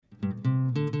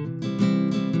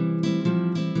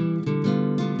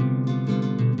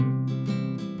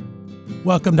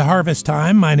Welcome to Harvest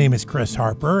Time. My name is Chris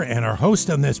Harper, and our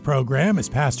host on this program is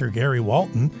Pastor Gary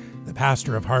Walton, the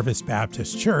pastor of Harvest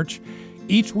Baptist Church.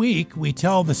 Each week, we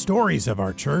tell the stories of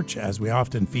our church as we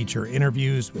often feature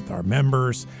interviews with our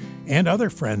members and other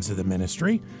friends of the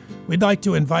ministry. We'd like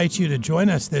to invite you to join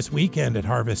us this weekend at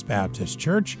Harvest Baptist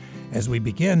Church as we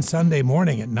begin Sunday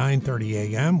morning at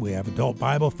 9:30 a.m. We have adult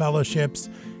Bible fellowships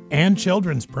and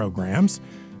children's programs.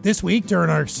 This week,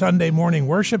 during our Sunday morning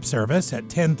worship service at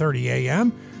 10:30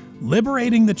 a.m.,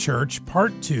 Liberating the Church,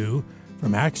 Part 2,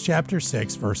 from Acts chapter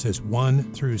 6, verses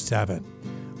 1 through 7.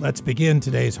 Let's begin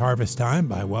today's Harvest Time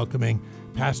by welcoming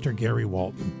Pastor Gary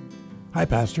Walton. Hi,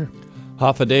 Pastor.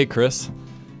 Half a day, Chris.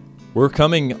 We're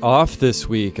coming off this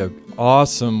week, an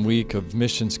awesome week of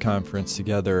missions conference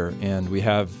together, and we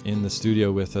have in the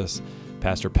studio with us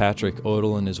Pastor Patrick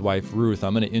Odell and his wife Ruth.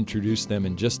 I'm going to introduce them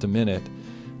in just a minute.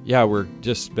 Yeah, we're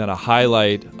just been a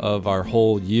highlight of our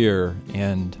whole year,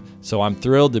 and so I'm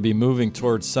thrilled to be moving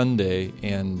towards Sunday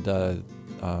and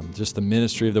just the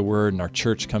ministry of the Word and our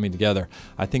church coming together.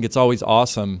 I think it's always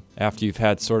awesome after you've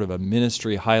had sort of a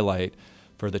ministry highlight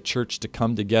for the church to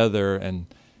come together and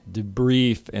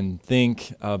debrief and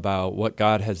think about what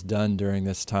God has done during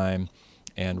this time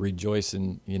and rejoice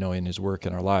in His work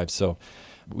in our lives. So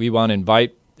we want to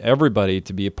invite everybody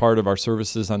to be a part of our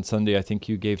services on Sunday. I think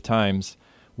you gave times.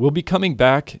 We'll be coming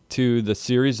back to the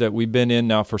series that we've been in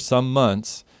now for some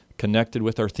months, connected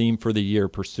with our theme for the year,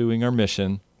 Pursuing Our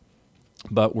Mission.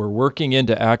 But we're working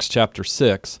into Acts chapter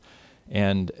 6.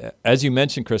 And as you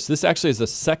mentioned, Chris, this actually is the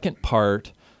second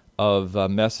part of a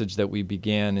message that we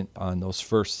began on those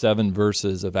first 7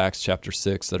 verses of Acts chapter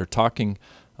 6 that are talking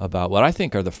about what I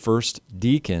think are the first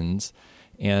deacons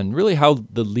and really how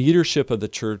the leadership of the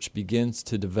church begins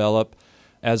to develop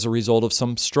as a result of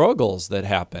some struggles that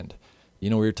happened. We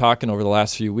were talking over the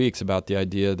last few weeks about the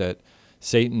idea that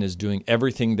Satan is doing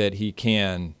everything that he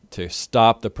can to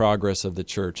stop the progress of the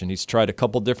church, and he's tried a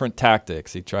couple different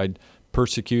tactics. He tried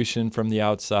persecution from the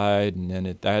outside, and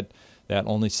then that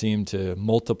only seemed to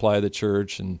multiply the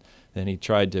church, and then he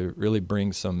tried to really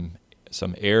bring some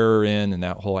error in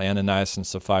that whole Ananias and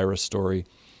Sapphira story.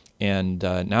 And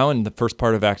now in the first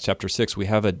part of Acts chapter 6, we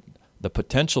have the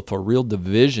potential for real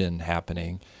division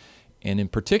happening, and in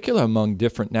particular among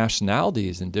different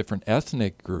nationalities and different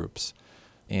ethnic groups.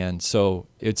 And so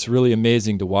it's really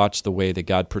amazing to watch the way that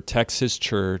God protects His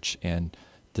church and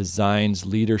designs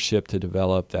leadership to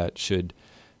develop that should,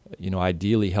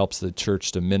 ideally helps the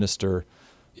church to minister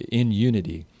in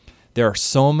unity. There are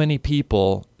so many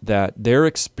people that their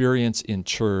experience in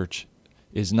church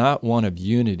is not one of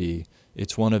unity,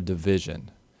 it's one of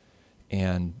division.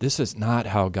 And this is not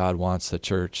how God wants the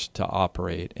church to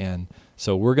operate. And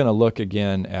so we're going to look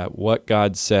again at what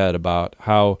God said about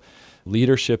how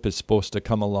leadership is supposed to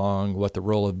come along, what the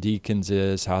role of deacons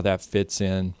is, how that fits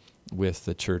in with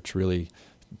the church really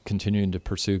continuing to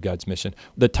pursue God's mission.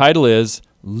 The title is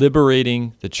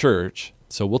Liberating the Church.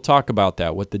 So we'll talk about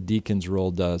that, what the deacon's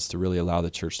role does to really allow the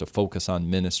church to focus on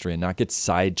ministry and not get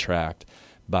sidetracked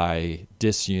by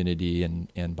disunity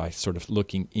and by sort of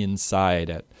looking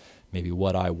inside at maybe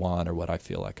what I want or what I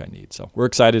feel like I need. So we're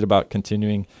excited about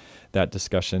continuing that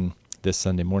discussion this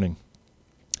Sunday morning.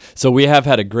 So we have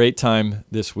had a great time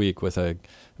this week with a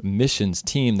missions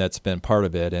team that's been part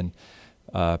of it, and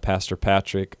Pastor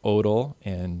Patrick Odell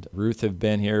and Ruth have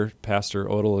been here.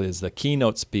 Pastor Odell is the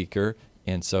keynote speaker,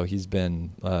 and so he's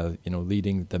been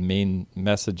leading the main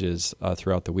messages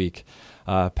throughout the week.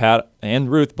 Pat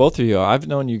and Ruth, both of you, I've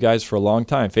known you guys for a long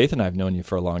time. Faith and I have known you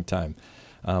for a long time.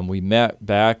 We met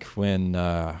back when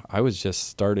I was just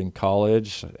starting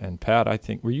college, and Pat, I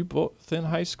think, were you both in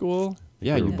high school?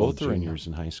 Yeah, you both were juniors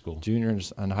in high school.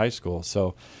 Juniors in high school. So,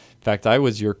 in fact, I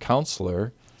was your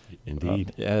counselor.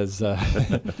 Indeed. I was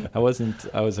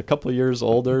a couple of years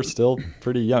older, still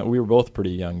pretty young. We were both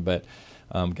pretty young, but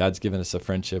God's given us a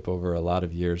friendship over a lot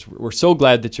of years. We're so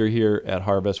glad that you're here at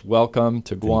Harvest. Welcome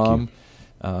to Guam,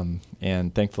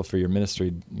 and thankful for your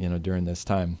ministry, during this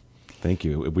time. Thank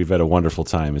you. We've had a wonderful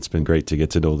time. It's been great to get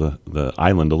to know the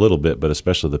island a little bit, but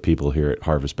especially the people here at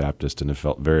Harvest Baptist, and have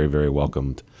felt very, very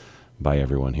welcomed by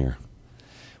everyone here.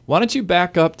 Why don't you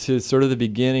back up to sort of the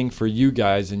beginning for you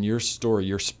guys and your story,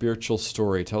 your spiritual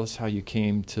story. Tell us how you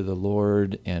came to the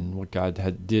Lord and what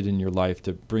God did in your life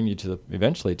to bring you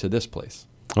eventually to this place.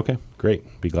 Okay,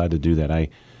 great. Be glad to do that.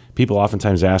 People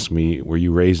oftentimes ask me, were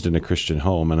you raised in a Christian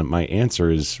home? And my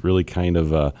answer is really kind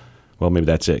of maybe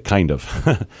that's it, kind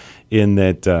of, in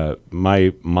that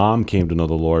my mom came to know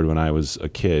the Lord when I was a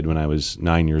kid, when I was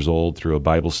 9 years old, through a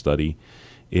Bible study.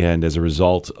 And as a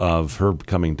result of her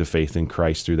coming to faith in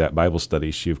Christ through that Bible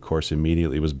study, she, of course,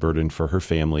 immediately was burdened for her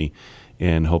family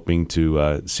and hoping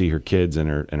to see her kids and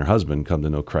her husband come to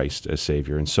know Christ as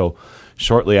Savior. And so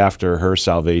shortly after her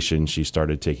salvation, she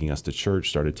started taking us to church,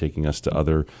 started taking us to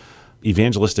other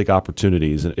evangelistic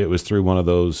opportunities. And it was through one of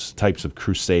those types of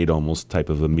crusade almost type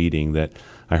of a meeting that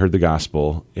I heard the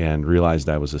gospel and realized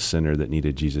I was a sinner that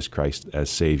needed Jesus Christ as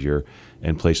Savior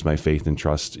and placed my faith and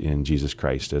trust in Jesus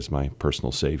Christ as my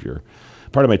personal Savior.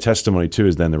 Part of my testimony, too,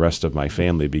 is then the rest of my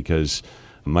family, because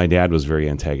my dad was very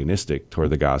antagonistic toward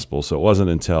the gospel. So it wasn't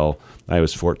until I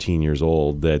was 14 years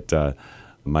old that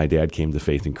my dad came to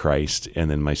faith in Christ,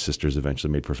 and then my sisters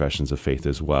eventually made professions of faith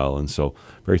as well. And so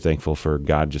very thankful for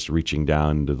God just reaching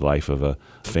down into the life of a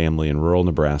family in rural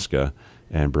Nebraska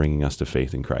and bringing us to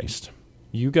faith in Christ.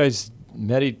 You guys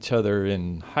met each other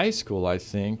in high school, I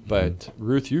think, but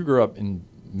Ruth, you grew up in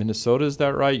Minnesota, is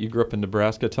that right? You grew up in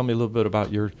Nebraska. Tell me a little bit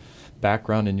about your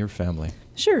background and your family.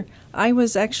 Sure. I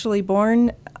was actually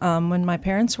born when my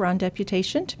parents were on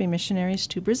deputation to be missionaries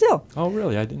to Brazil. Oh,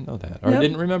 really? I didn't know that. Or Yep. I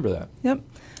didn't remember that. Yep.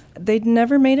 They'd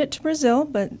never made it to Brazil,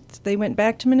 but they went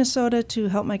back to Minnesota to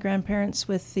help my grandparents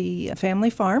with the family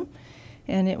farm.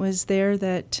 And it was there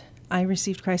that I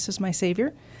received Christ as my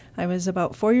Savior. I was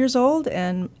about 4 years old,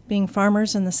 and being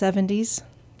farmers in the 70s,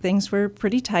 things were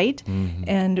pretty tight. Mm-hmm.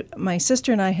 And my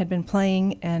sister and I had been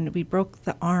playing, and we broke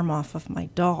the arm off of my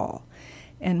doll.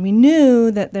 And we knew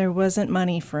that there wasn't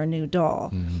money for a new doll.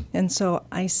 Mm-hmm. And so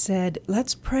I said,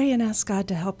 let's pray and ask God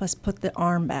to help us put the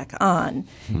arm back on.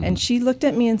 Mm-hmm. And she looked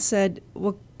at me and said,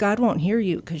 well, God won't hear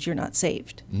you because you're not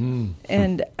saved. Mm.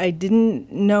 And I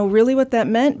didn't know really what that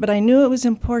meant, but I knew it was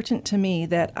important to me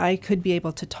that I could be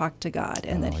able to talk to God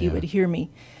and that He would hear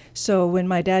me. So when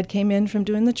my dad came in from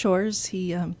doing the chores,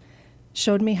 he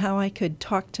showed me how I could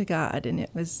talk to God. And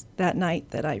it was that night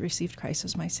that I received Christ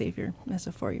as my Savior as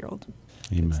a 4-year-old.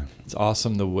 Amen. It's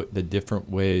awesome the different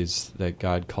ways that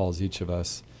God calls each of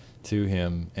us to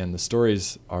Him, and the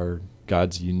stories are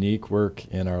God's unique work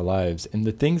in our lives and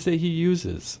the things that He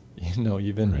uses,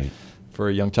 even Right. for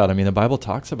a young child. I mean, the Bible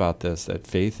talks about this, that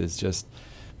faith is just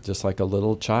like a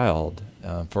little child.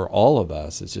 For all of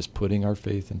us, it's just putting our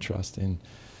faith and trust in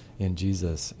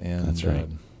Jesus and That's right.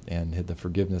 And the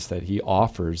forgiveness that He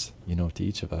offers, to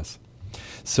each of us.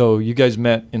 So you guys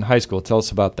met in high school. Tell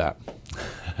us about that.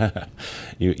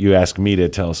 You asked me to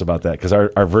tell us about that because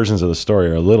our versions of the story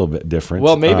are a little bit different.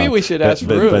 Well, maybe we should ask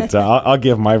Ruth. But I'll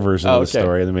give my version of the Okay.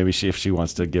 story, and then maybe if she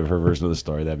wants to give her version of the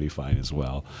story, that'd be fine as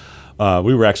well.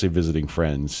 We were actually visiting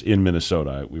friends in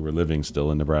Minnesota. We were living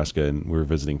still in Nebraska, and we were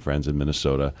visiting friends in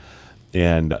Minnesota.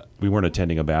 And we weren't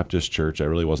attending a Baptist church. I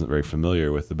really wasn't very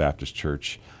familiar with the Baptist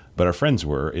church, but our friends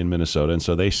were in Minnesota. And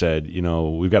so they said,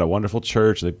 we've got a wonderful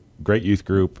church, a great youth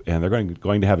group, and they're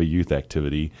going to have a youth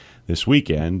activity this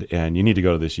weekend, and you need to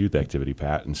go to this youth activity,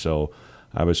 Pat. And so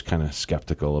I was kind of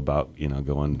skeptical about,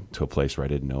 going to a place where I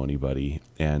didn't know anybody.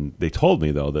 And they told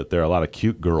me, though, that there are a lot of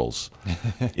cute girls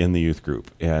in the youth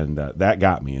group, and that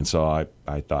got me. And so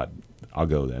I thought, I'll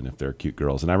go then if they're cute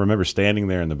girls. And I remember standing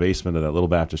there in the basement of that little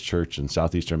Baptist church in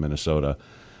southeastern Minnesota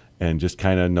and just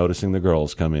kind of noticing the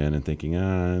girls come in and thinking,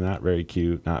 not very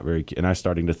cute, not very cute. And I was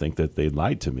starting to think that they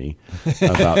lied to me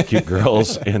about cute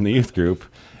girls in the youth group.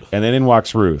 And then in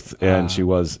walks Ruth, and she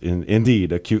was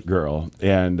indeed a cute girl.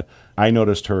 And I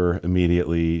noticed her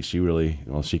immediately. She really,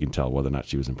 she can tell whether or not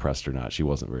she was impressed or not. She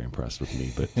wasn't very impressed with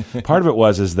me. But part of it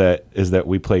is that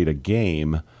we played a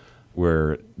game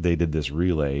where they did this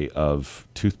relay of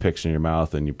toothpicks in your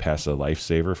mouth, and you pass a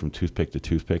lifesaver from toothpick to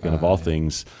toothpick. And of all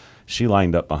things, she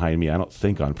lined up behind me. I don't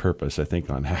think on purpose. I think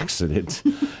on accident.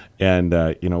 And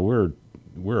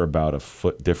we're about a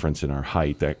foot difference in our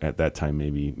height. At that time,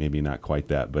 maybe not quite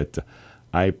that. But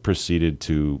I proceeded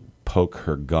to poke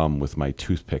her gum with my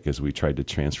toothpick as we tried to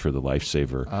transfer the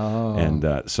lifesaver. Oh.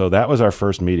 And so that was our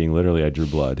first meeting. Literally, I drew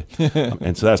blood.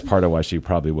 And so that's part of why she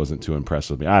probably wasn't too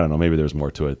impressed with me. I don't know. Maybe there's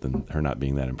more to it than her not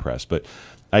being that impressed. But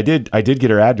I did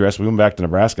get her address. We went back to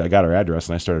Nebraska. I got her address,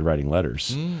 and I started writing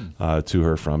letters to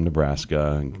her from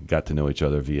Nebraska, and got to know each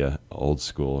other via old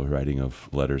school writing of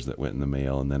letters that went in the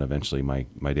mail. And then eventually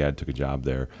my dad took a job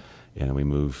there, and we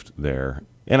moved there.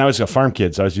 And I was a farm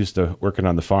kid, so I was used to working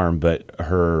on the farm, but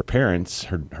her parents,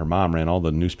 her mom ran all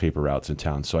the newspaper routes in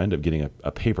town, so I ended up getting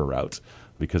a paper route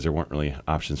because there weren't really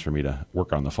options for me to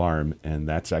work on the farm. And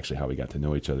that's actually how we got to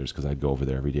know each other, because I'd go over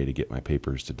there every day to get my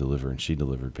papers to deliver, and she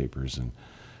delivered papers. And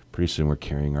pretty soon we're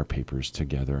carrying our papers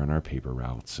together on our paper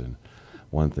routes, and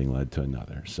one thing led to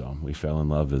another. So we fell in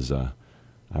love as I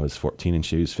was 14 and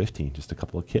she was 15, just a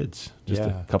couple of kids,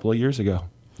 a couple of years ago.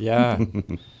 Yeah.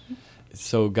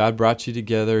 So God brought you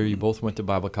together. You both went to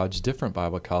Bible college, different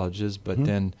Bible colleges, but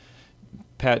then,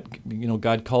 Pat,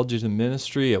 God called you to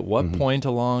ministry. At what point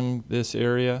along this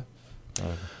area?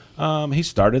 He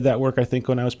started that work, I think,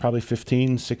 when I was probably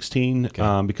 15, 16,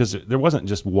 because there wasn't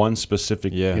just one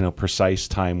specific, precise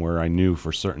time where I knew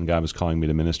for certain God was calling me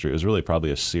to ministry. It was really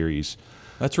probably a series.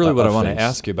 That's really what I want to things.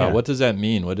 ask you about. Yeah. What does that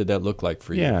mean? What did that look like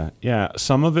for you? Yeah.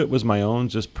 Some of it was my own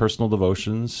just personal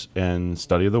devotions and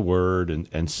study of the Word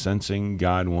and sensing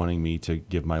God wanting me to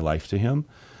give my life to Him.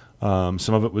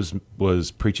 Some of it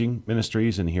was preaching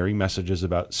ministries and hearing messages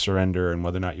about surrender and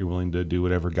whether or not you're willing to do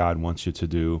whatever God wants you to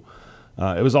do.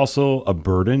 It was also a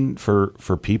burden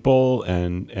for people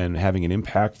and having an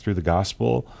impact through the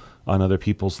gospel on other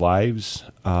people's lives.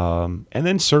 And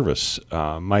then service.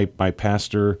 My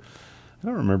pastor, I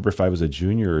don't remember if I was a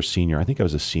junior or senior. I think I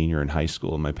was a senior in high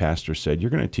school, and my pastor said, "You're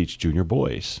going to teach junior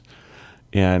boys."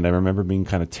 And I remember being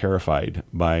kind of terrified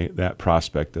by that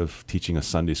prospect of teaching a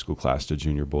Sunday school class to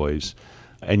junior boys.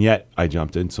 And yet I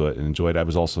jumped into it and enjoyed it. I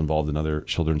was also involved in other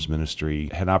children's ministry,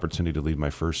 had an opportunity to lead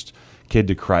my first kid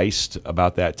to Christ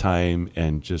about that time,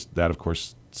 and just that, of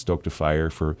course, stoked a fire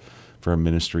for a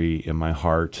ministry in my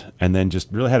heart, and then just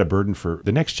really had a burden for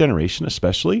the next generation,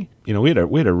 especially. We had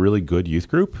a really good youth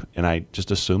group, and I just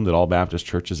assumed that all Baptist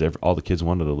churches, all the kids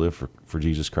wanted to live for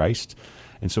Jesus Christ.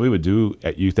 And so we would do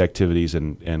at youth activities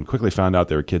and quickly found out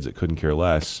there were kids that couldn't care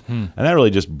less. And that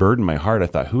really just burdened my heart. I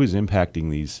thought, who is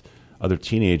impacting these other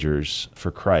teenagers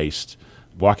for Christ,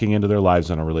 walking into their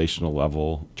lives on a relational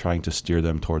level, trying to steer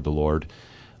them toward the Lord?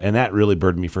 And that really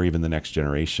burdened me for even the next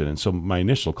generation. And so my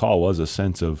initial call was a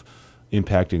sense of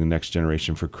impacting the next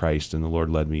generation for Christ, and the Lord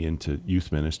led me into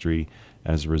youth ministry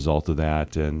as a result of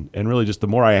that. And really just the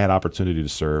more I had opportunity to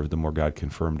serve, the more God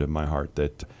confirmed in my heart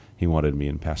that He wanted me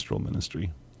in pastoral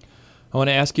ministry. I want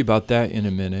to ask you about that in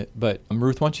a minute, but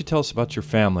Ruth, why don't you tell us about your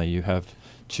family? You have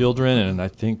children and I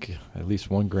think at least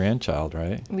one grandchild,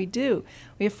 right? We do.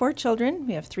 We have 4 children.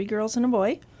 We have 3 girls and a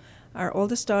boy. Our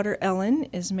oldest daughter, Ellen,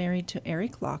 is married to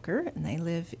Eric Locker, and they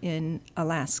live in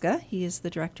Alaska. He is the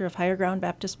director of Higher Ground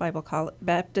Baptist Bible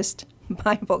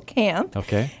Camp.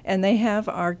 Okay. And they have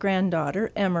our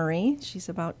granddaughter, Emery. She's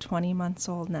about 20 months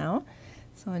old now,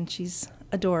 and she's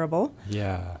adorable.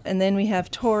 Yeah. And then we have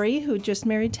Tori, who just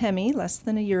married Temmie less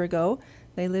than a year ago.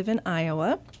 They live in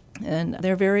Iowa, and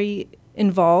they're very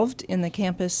involved in the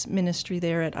campus ministry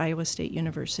there at Iowa State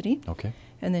University. Okay.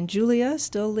 And then Julia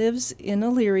still lives in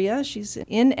Elyria. She's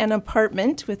in an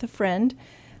apartment with a friend.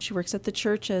 She works at the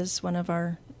church as one of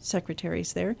our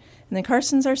secretaries there. And then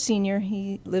Carson's our senior.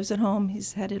 He lives at home.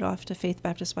 He's headed off to Faith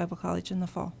Baptist Bible College in the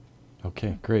fall.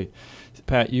 Okay, great.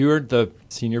 Pat, you are the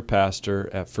senior pastor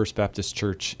at First Baptist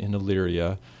Church in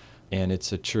Elyria, and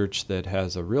it's a church that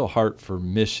has a real heart for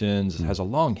missions. It has a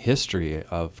long history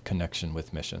of connection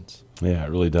with missions. Yeah,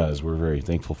 it really does. We're very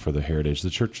thankful for the heritage.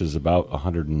 The church is about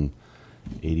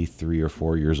 183 or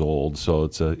 4 years old, so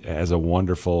it has a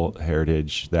wonderful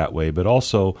heritage that way. But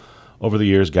also, over the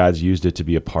years, God's used it to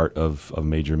be a part of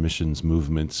major missions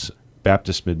movements.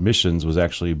 Baptist Mid-Missions was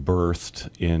actually birthed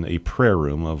in a prayer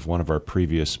room of one of our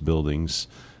previous buildings,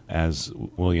 as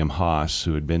William Haas,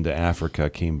 who had been to Africa,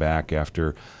 came back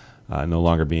after no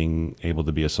longer being able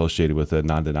to be associated with a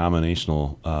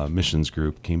non-denominational missions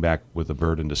group, came back with a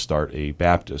burden to start a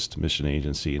Baptist mission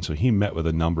agency. And so he met with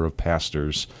a number of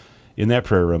pastors in that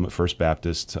prayer room at First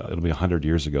Baptist. It'll be 100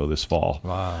 years ago this fall.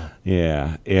 Wow.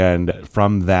 Yeah. And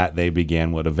from that, they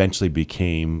began what eventually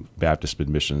became Baptist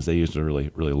Mid-Missions. They used a really,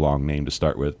 really long name to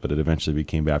start with, but it eventually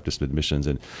became Baptist Mid-Missions.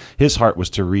 And his heart was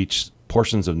to reach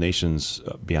portions of nations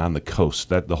beyond the coast.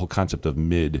 That the whole concept of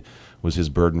mid was his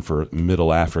burden for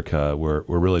middle Africa, where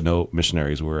really no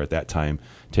missionaries were at that time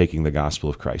taking the gospel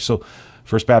of Christ. So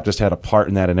First Baptist had a part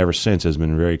in that, and ever since has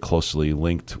been very closely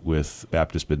linked with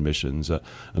Baptist Mid-Missions.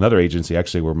 Another agency,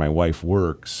 actually, where my wife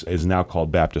works, is now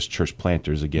called Baptist Church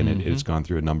Planters. Again, it's gone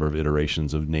through a number of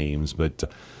iterations of names, but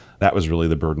that was really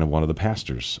the burden of one of the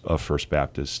pastors of First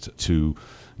Baptist, to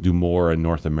do more in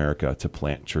North America to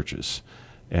plant churches.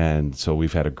 And so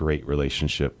we've had a great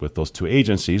relationship with those two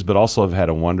agencies, but also have had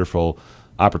a wonderful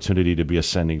opportunity to be a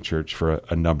sending church for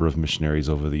a number of missionaries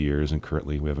over the years. And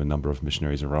currently we have a number of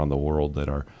missionaries around the world that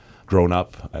are grown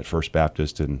up at First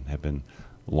Baptist and have been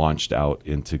launched out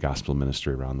into gospel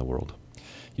ministry around the world.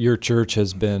 Your church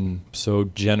has been so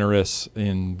generous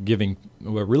in giving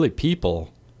really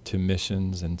people to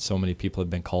missions, and so many people have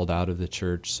been called out of the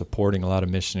church, supporting a lot of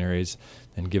missionaries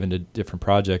and given to different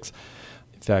projects.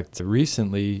 In fact,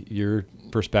 recently, your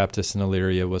First Baptist in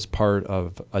Elyria was part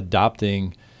of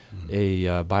adopting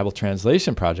a Bible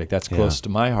translation project that's close to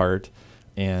my heart.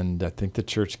 And I think the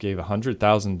church gave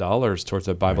 $100,000 towards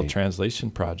a Bible Right.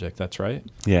 translation project. That's right.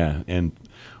 Yeah, and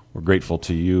we're grateful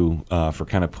to you for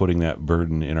kind of putting that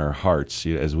burden in our hearts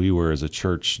as we were as a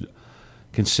church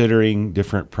considering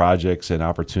different projects and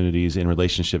opportunities in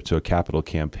relationship to a capital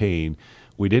campaign.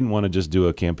 We didn't want to just do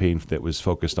a campaign that was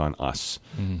focused on us,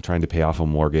 trying to pay off a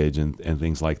mortgage and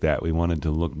things like that. We wanted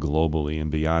to look globally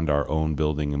and beyond our own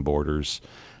building and borders.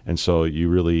 And so you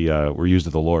really were used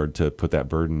of the Lord to put that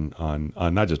burden on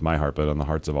not just my heart, but on the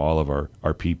hearts of all of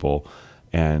our people,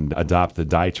 and adopt the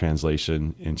Dai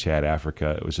translation in Chad,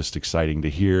 Africa. It was just exciting to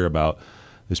hear about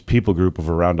this people group of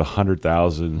around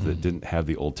 100,000 that didn't have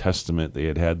the Old Testament. They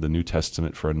had had the New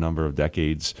Testament for a number of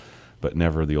decades, but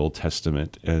never the Old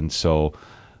Testament. And so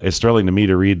it's thrilling to me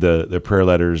to read the prayer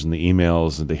letters and the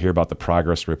emails and to hear about the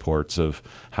progress reports of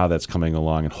how that's coming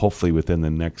along. And hopefully within the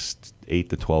next 8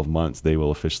 to 12 months, they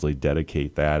will officially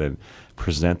dedicate that and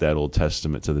present that Old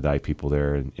Testament to the Dai people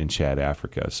there in Chad,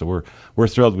 Africa. So we're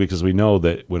thrilled because we know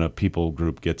that when a people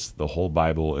group gets the whole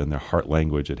Bible in their heart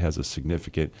language, it has a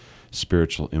significant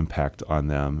spiritual impact on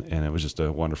them. And it was just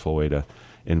a wonderful way to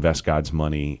invest God's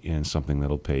money in something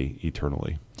that'll pay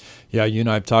eternally. Yeah,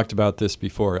 I've talked about this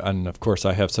before, and of course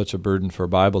I have such a burden for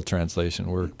Bible translation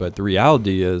work, but the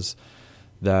reality is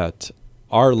that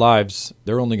our lives,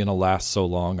 they're only going to last so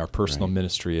long. Our personal Right.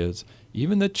 ministry is.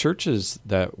 Even the churches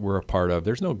that we're a part of,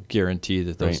 there's no guarantee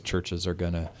that those Right. churches are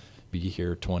going to be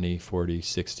here 20, 40,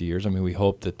 60 years. I mean, we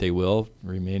hope that they will,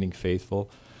 remaining faithful.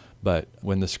 But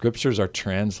when the scriptures are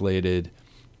translated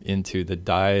into the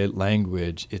Dai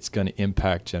language, it's going to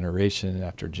impact generation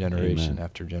after generation Amen.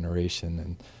 after generation.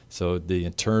 And so the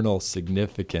eternal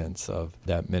significance of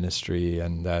that ministry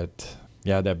and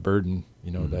that burden,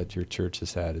 that your church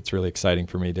has had, it's really exciting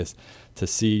for me to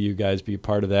see you guys be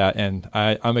part of that. And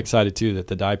I'm excited too that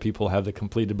the Dai people have the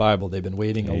completed Bible. They've been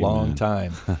waiting a long Amen.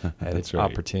 time. I had That's an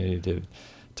right. opportunity to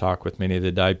talk with many of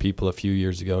the Dai people a few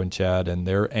years ago in Chad, and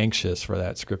they're anxious for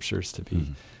that scriptures to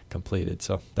be completed.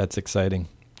 So that's exciting.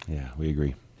 Yeah, we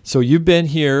agree. So you've been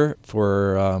here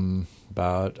for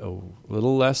about a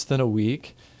little less than a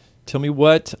week. Tell me,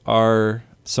 what are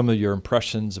some of your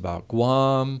impressions about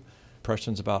Guam,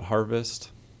 impressions about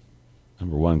Harvest?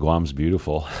 Number one, Guam's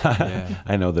beautiful. Yeah.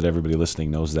 I know that everybody listening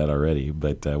knows that already,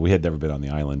 but we had never been on the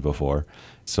island before.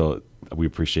 So we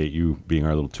appreciate you being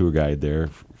our little tour guide there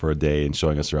for a day and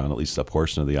showing us around at least a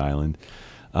portion of the island.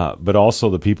 But also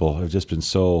the people have just been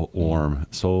so warm,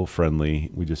 so friendly.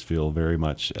 We just feel very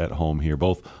much at home here,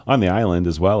 both on the island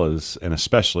as well as, and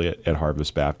especially at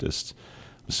Harvest Baptist.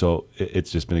 So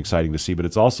it's just been exciting to see, but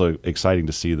it's also exciting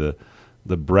to see the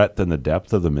breadth and the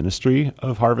depth of the ministry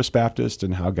of Harvest Baptist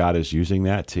and how God is using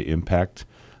that to impact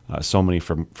so many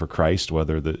for Christ,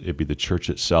 whether it be the church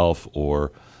itself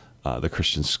or the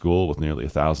Christian school with nearly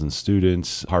 1,000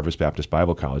 students. Harvest Baptist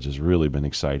Bible College has really been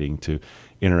exciting to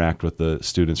interact with the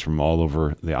students from all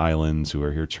over the islands who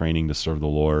are here training to serve the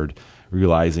Lord,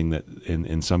 realizing that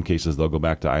in some cases they'll go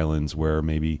back to islands where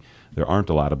maybe there aren't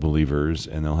a lot of believers,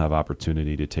 and they'll have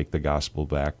opportunity to take the gospel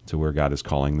back to where God is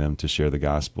calling them to share the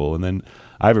gospel. And then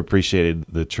I've appreciated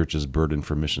the church's burden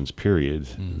for missions, period,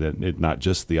 that it not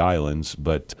just the islands,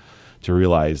 but to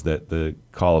realize that the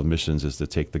call of missions is to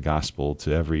take the gospel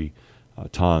to every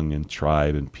tongue and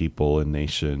tribe and people and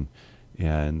nation.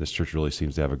 And this church really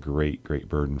seems to have a great, great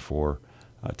burden for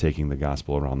taking the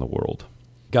gospel around the world.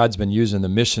 God's been using the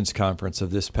missions conference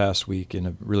of this past week in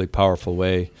a really powerful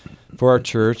way for our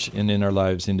church and in our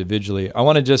lives individually. I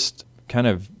want to just kind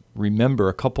of remember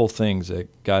a couple things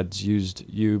that God's used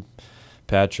you,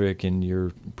 Patrick, in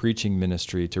your preaching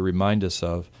ministry to remind us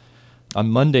of. On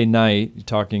Monday night,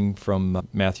 talking from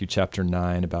Matthew chapter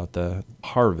 9 about the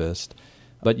harvest,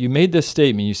 but you made this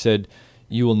statement. You said,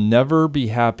 "You will never be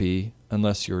happy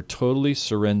unless you're totally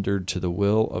surrendered to the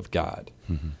will of God."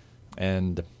 Mm-hmm.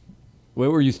 And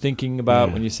what were you thinking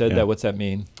about when you said Yeah. that? What's that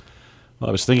mean? Well,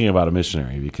 I was thinking about a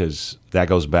missionary because that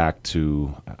goes back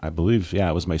to, I believe,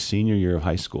 it was my senior year of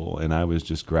high school, and I was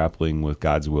just grappling with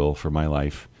God's will for my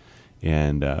life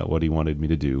and what he wanted me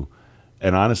to do.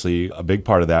 And honestly, a big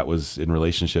part of that was in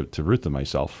relationship to Ruth and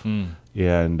myself,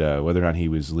 and whether or not he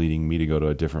was leading me to go to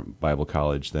a different Bible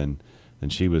college than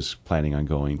she was planning on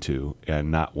going to, and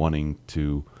not wanting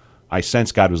to. I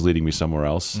sensed God was leading me somewhere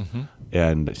else,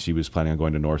 and she was planning on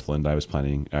going to Northland. I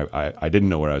didn't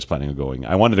know where I was planning on going.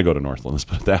 I wanted to go to Northland, let's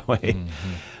put it that way.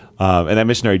 And that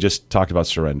missionary just talked about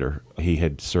surrender. He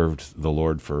had served the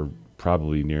Lord for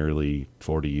probably nearly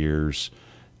 40 years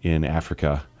in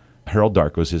Africa. Harold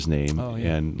Dark was his name,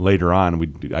 and later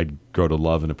on, I'd grow to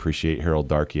love and appreciate Harold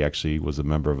Dark. He actually was a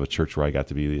member of a church where I got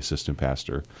to be the assistant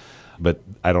pastor. But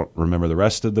I don't remember the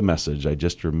rest of the message. I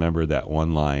just remember that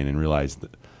one line and realized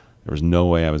that there was no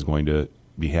way I was going to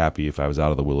be happy if I was out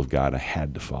of the will of God. I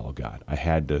had to follow God. I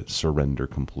had to surrender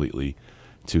completely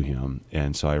to him.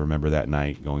 And so I remember that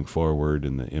night going forward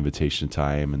and the invitation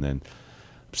time, and then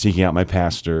seeking out my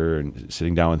pastor and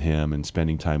sitting down with him and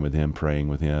spending time with him, praying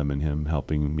with him, and him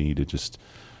helping me to just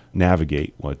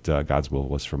navigate what God's will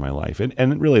was for my life.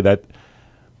 And really, that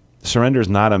surrender is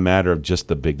not a matter of just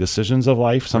the big decisions of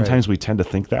life. Sometimes we tend to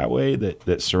think that way,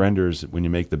 that surrender is when you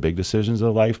make the big decisions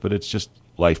of life, but it's just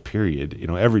life, period.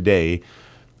 Every day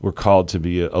we're called to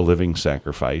be a living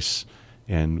sacrifice.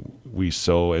 And we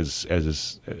as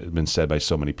has been said by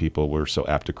so many people, we're so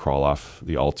apt to crawl off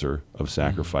the altar of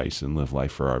sacrifice and live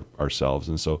life for ourselves.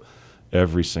 And so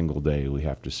every single day we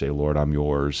have to say, Lord, I'm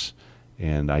yours,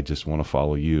 and I just want to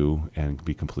follow you and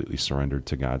be completely surrendered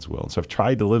to God's will. And so I've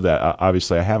tried to live that.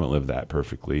 Obviously, I haven't lived that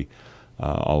perfectly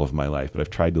all of my life, but I've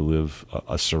tried to live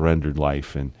a surrendered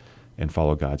life and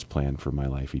follow God's plan for my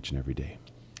life each and every day.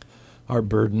 Our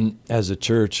burden as a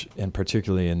church, and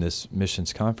particularly in this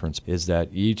missions conference, is that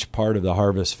each part of the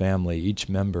Harvest family, each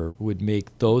member, would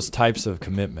make those types of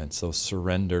commitments, those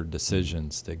surrendered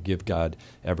decisions that give God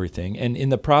everything. And in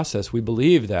the process, we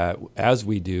believe that as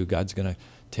we do, God's going to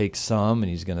take some and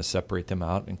he's going to separate them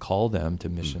out and call them to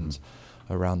missions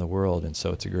around the world. And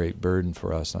so it's a great burden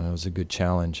for us, and it was a good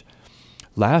challenge.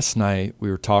 Last night, we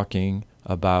were talking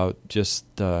about just,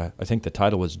 I think the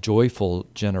title was Joyful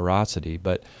Generosity,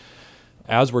 but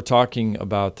as we're talking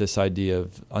about this idea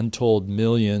of untold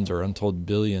millions or untold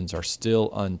billions are still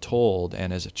untold,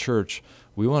 and as a church,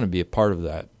 we want to be a part of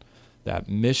that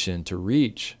mission to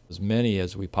reach as many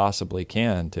as we possibly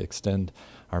can to extend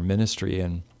our ministry.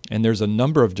 And there's a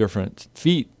number of different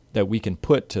feet that we can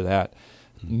put to that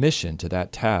mission, to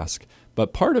that task.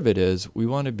 But part of it is we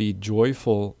want to be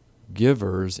joyful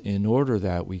givers in order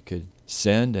that we could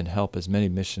send and help as many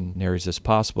missionaries as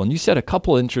possible. And you said a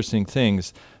couple interesting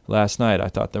things last night I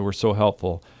thought that were so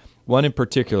helpful. One in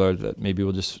particular that maybe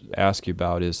we'll just ask you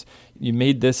about is you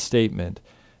made this statement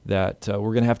that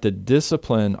we're going to have to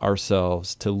discipline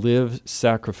ourselves to live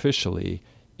sacrificially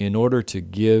in order to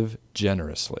give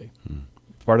generously.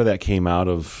 Part of that came out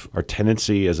of our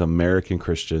tendency as American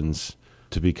Christians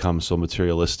to become so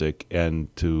materialistic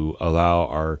and to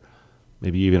allow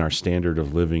maybe even our standard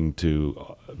of living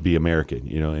to be American,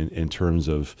 in terms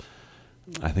of,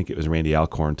 I think it was Randy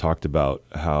Alcorn talked about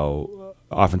how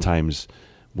oftentimes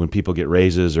when people get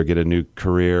raises or get a new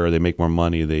career or they make more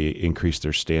money, they increase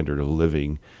their standard of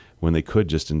living when they could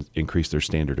just increase their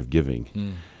standard of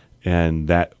giving. And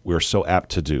that we're so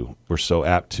apt to do. We're so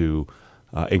apt to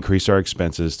increase our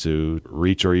expenses to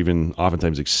reach or even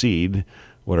oftentimes exceed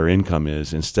what our income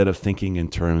is, instead of thinking in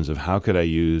terms of how could I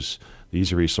use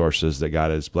these resources that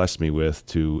God has blessed me with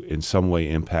to in some way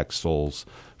impact souls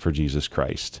for Jesus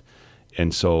Christ.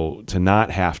 And so to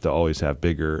not have to always have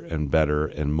bigger and better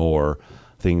and more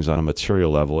things on a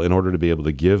material level in order to be able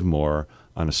to give more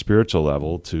on a spiritual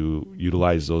level, to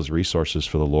utilize those resources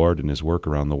for the Lord and his work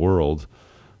around the world,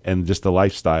 and just the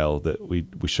lifestyle that we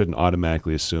shouldn't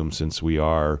automatically assume, since we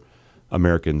are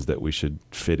Americans, that we should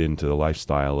fit into the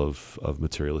lifestyle of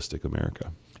materialistic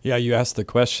America. Yeah, you asked the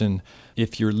question,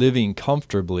 if you're living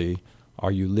comfortably,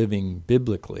 are you living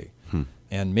biblically?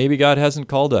 And maybe God hasn't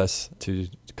called us to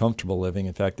comfortable living.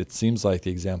 In fact, it seems like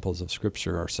the examples of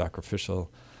Scripture are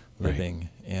sacrificial living.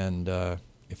 Right. And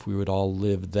if we would all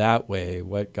live that way,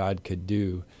 what God could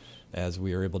do as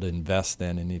we are able to invest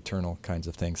then in eternal kinds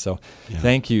of things. So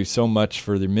Thank you so much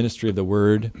for the ministry of the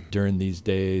Word during these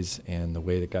days and the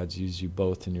way that God's used you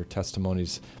both in your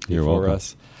testimonies before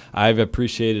us. I've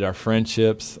appreciated our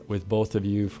friendships with both of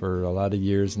you for a lot of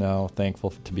years now.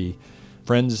 Thankful to be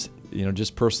friends,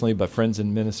 just personally, but friends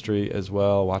in ministry as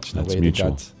well, watching the way mutual.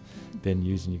 That God's been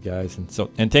using you guys.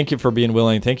 And thank you for being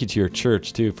willing. Thank you to your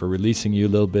church, too, for releasing you a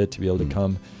little bit to be able to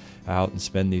come out and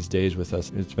spend these days with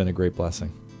us. It's been a great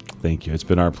blessing. Thank you. It's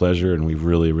been our pleasure, and we've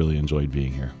really, really enjoyed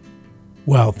being here.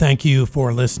 Well, thank you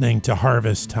for listening to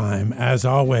Harvest Time. As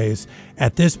always,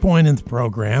 at this point in the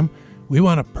program, we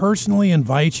want to personally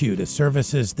invite you to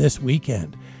services this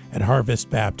weekend at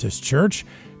Harvest Baptist Church.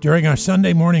 During our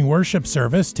Sunday morning worship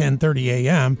service, 10:30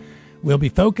 a.m., we'll be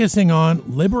focusing on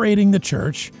liberating the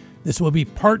church. This will be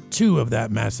part 2 of that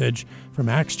message from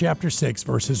Acts chapter 6,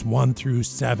 verses 1 through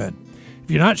 7. If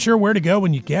you're not sure where to go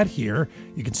when you get here,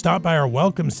 you can stop by our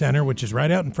Welcome Center, which is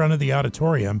right out in front of the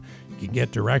auditorium. You can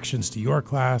get directions to your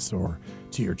class or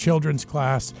to your children's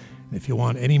class. And if you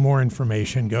want any more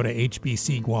information, go to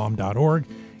hbcguam.org,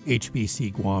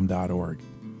 hbcguam.org.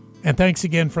 And thanks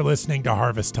again for listening to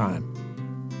Harvest Time.